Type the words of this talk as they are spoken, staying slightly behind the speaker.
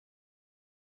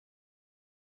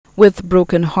With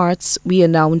broken hearts, we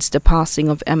announce the passing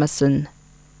of Emmerson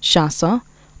Chassang,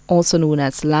 also known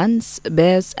as Lance,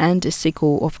 Bears, and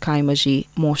Siko of Kaimaji,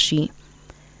 Moshi,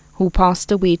 who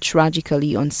passed away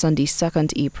tragically on Sunday,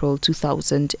 2nd April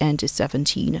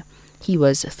 2017. He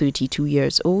was 32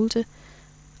 years old.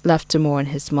 Left to mourn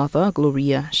his mother,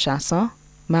 Gloria Chassang,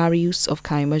 Marius of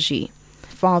Kaimaji,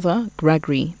 father,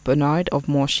 Gregory Bernard of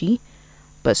Moshi,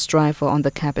 bus driver on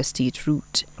the Kappa State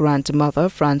route, grandmother,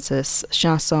 Frances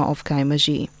Chassang of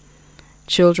Kaimaji.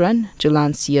 Children,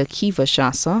 Jolancia Kiva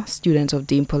Chassang, student of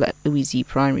Dame Paulette Louise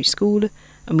Primary School,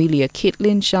 Amelia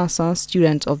Caitlin Chassang,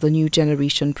 student of the New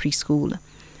Generation Preschool.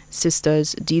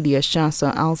 Sisters, Delia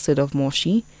Chassang Alcid of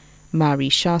Moshi, Mary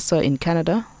Chassang in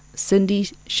Canada, Cindy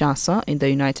Chassang in the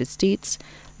United States,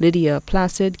 Lydia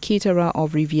Placid Caterer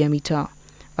of Riviera,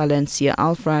 Valencia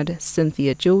Alfred,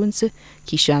 Cynthia Jones,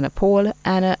 Kishana Paul,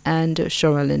 Anna and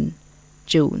Sherilyn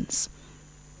Jones.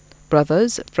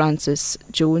 Brothers, Francis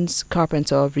Jones,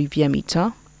 carpenter of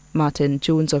Riviera, Martin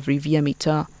Jones of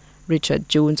Riviera, Richard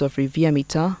Jones of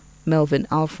Riviera, Melvin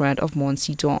Alfred of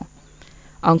Montseton.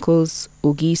 Uncles,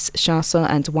 Auguste Chassang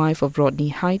and wife of Rodney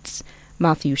Heights,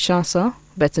 Matthew Chassang,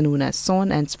 better known as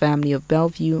Son and family of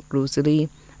Bellevue, Rosalie,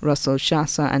 Russell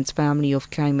Chassang and family of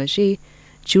Kaimaji,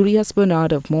 Julius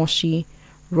Bernard of Moshi,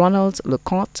 Ronald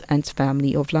Lecotte and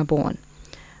family of Labon.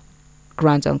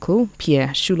 Granduncle, Pierre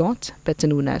Chulot, better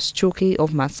known as Choke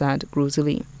of Massad,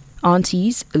 Rosalie.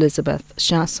 Aunties, Elizabeth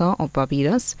Chassang of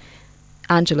Barbados,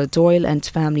 Angela Doyle and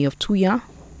family of Tuya,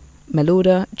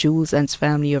 Meloda Jules and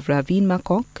family of Ravine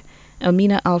Macock,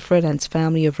 Elmina Alfred and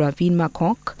family of Ravine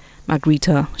Macock,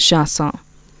 Margarita Chassang.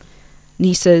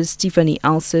 Nieces, Stephanie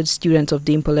Alcid, student of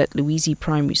Dame Paulette Louise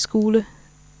Primary School,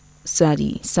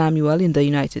 Sadie Samuel in the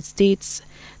United States,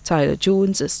 Tyler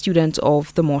Jones, a student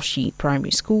of the Moshi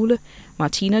Primary School,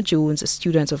 Martina Jones, a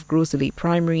student of Grosley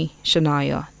Primary,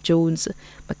 Shania Jones,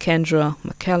 McKendra,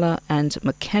 McKella, and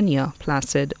McKenya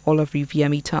Placid, all of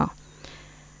Riviera,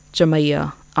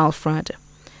 Jamaiah Alfred.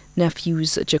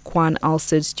 Nephews, Jaquan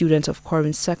Alcid, student of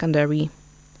Corinth Secondary,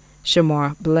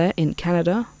 Shamar Blair in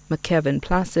Canada, McKevin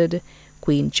Placid,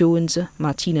 Queen Jones,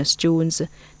 Martinez Jones,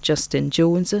 Justin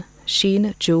Jones,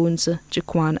 Shane Jones,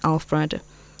 Jaquan Alfred.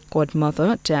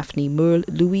 Godmother, Daphne Merle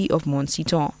Louis of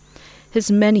Montseton.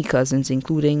 His many cousins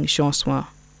including Joshua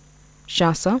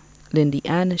Chassang, Lindy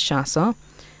Ann Chassang,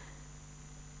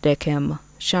 Decem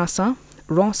Chassang,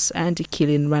 Ross and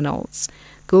Killian Reynolds.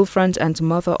 Girlfriend and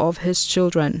mother of his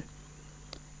children,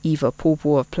 Eva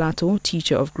Popo of Plateau,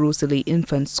 teacher of Grosley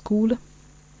Infant School.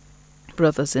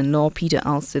 Brothers-in-law, Peter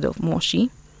Alcid of Moshi,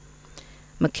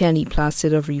 McKenny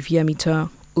Placid of Riviera,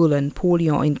 Ulan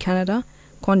Polion in Canada,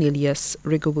 Cornelius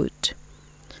Rigobut.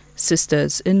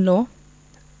 Sisters-in-law,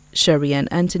 Sherry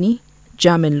and Anthony,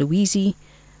 Jamin Louise,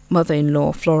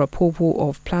 mother-in-law, Flora Popo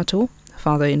of Plateau,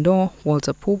 father-in-law,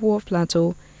 Walter Popo of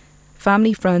Plateau.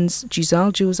 Family friends,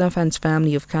 Giselle Joseph and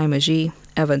family of Kaimaji,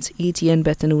 Evans Etienne,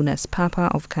 better known as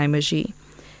Papa of Kaimaji.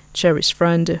 Cherished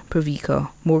friend, Pravika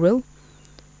Morrill.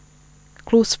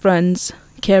 Close friends,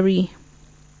 Kerry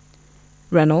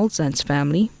Reynolds and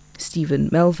family, Stephen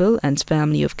Melville and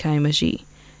family of Kaimaji,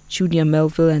 Junior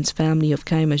Melville and family of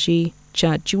Kaimaji,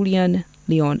 Chad Julian,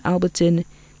 Leon Albertin,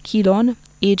 Keelon,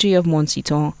 AJ of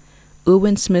Montseton,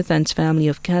 Erwin Smith and family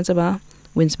of Kazaba,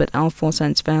 Winsbeth Alphonse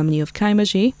and family of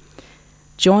Kaimaji,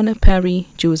 John Perry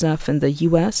Joseph in the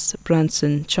U.S.,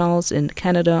 Branson Charles in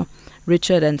Canada,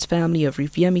 Richard and family of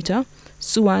Riviera,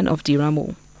 Suan of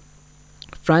Diramo.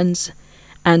 Friends,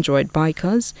 Android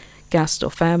Bikers,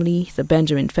 Gastor family, the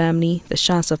Benjamin family, the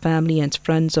Shasa family and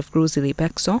friends of Grosley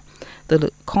Bexor, the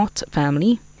Lecotte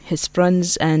family, his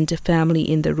friends and family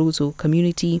in the Roseau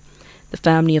community, the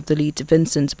family of the late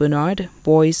Vincent Bernard,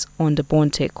 boys on the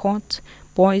Bonte Court,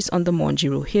 boys on the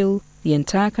Monjiro Hill, the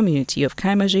entire community of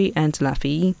Kaimaji and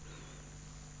Lafayette,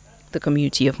 the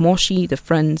community of Moshi, the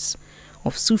friends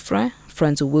of Soufra,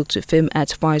 friends who worked with him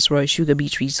at Viceroy Sugar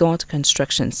Beach Resort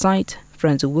construction site,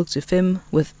 friends who worked with him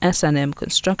with S&M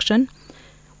Construction.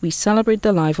 We celebrate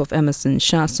the life of Emmerson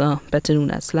Chassang, better known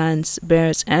as Lance,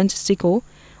 Bears, and Siko,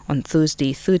 on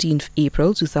Thursday, 13th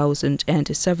April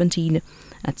 2017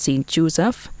 at St.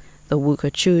 Joseph, the Worker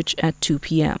Church at 2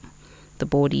 p.m. The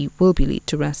body will be laid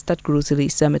to rest at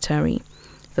Grosley Cemetery.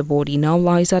 The body now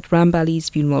lies at Rambali's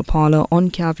Funeral Parlor on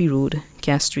Calvi Road,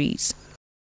 Castries.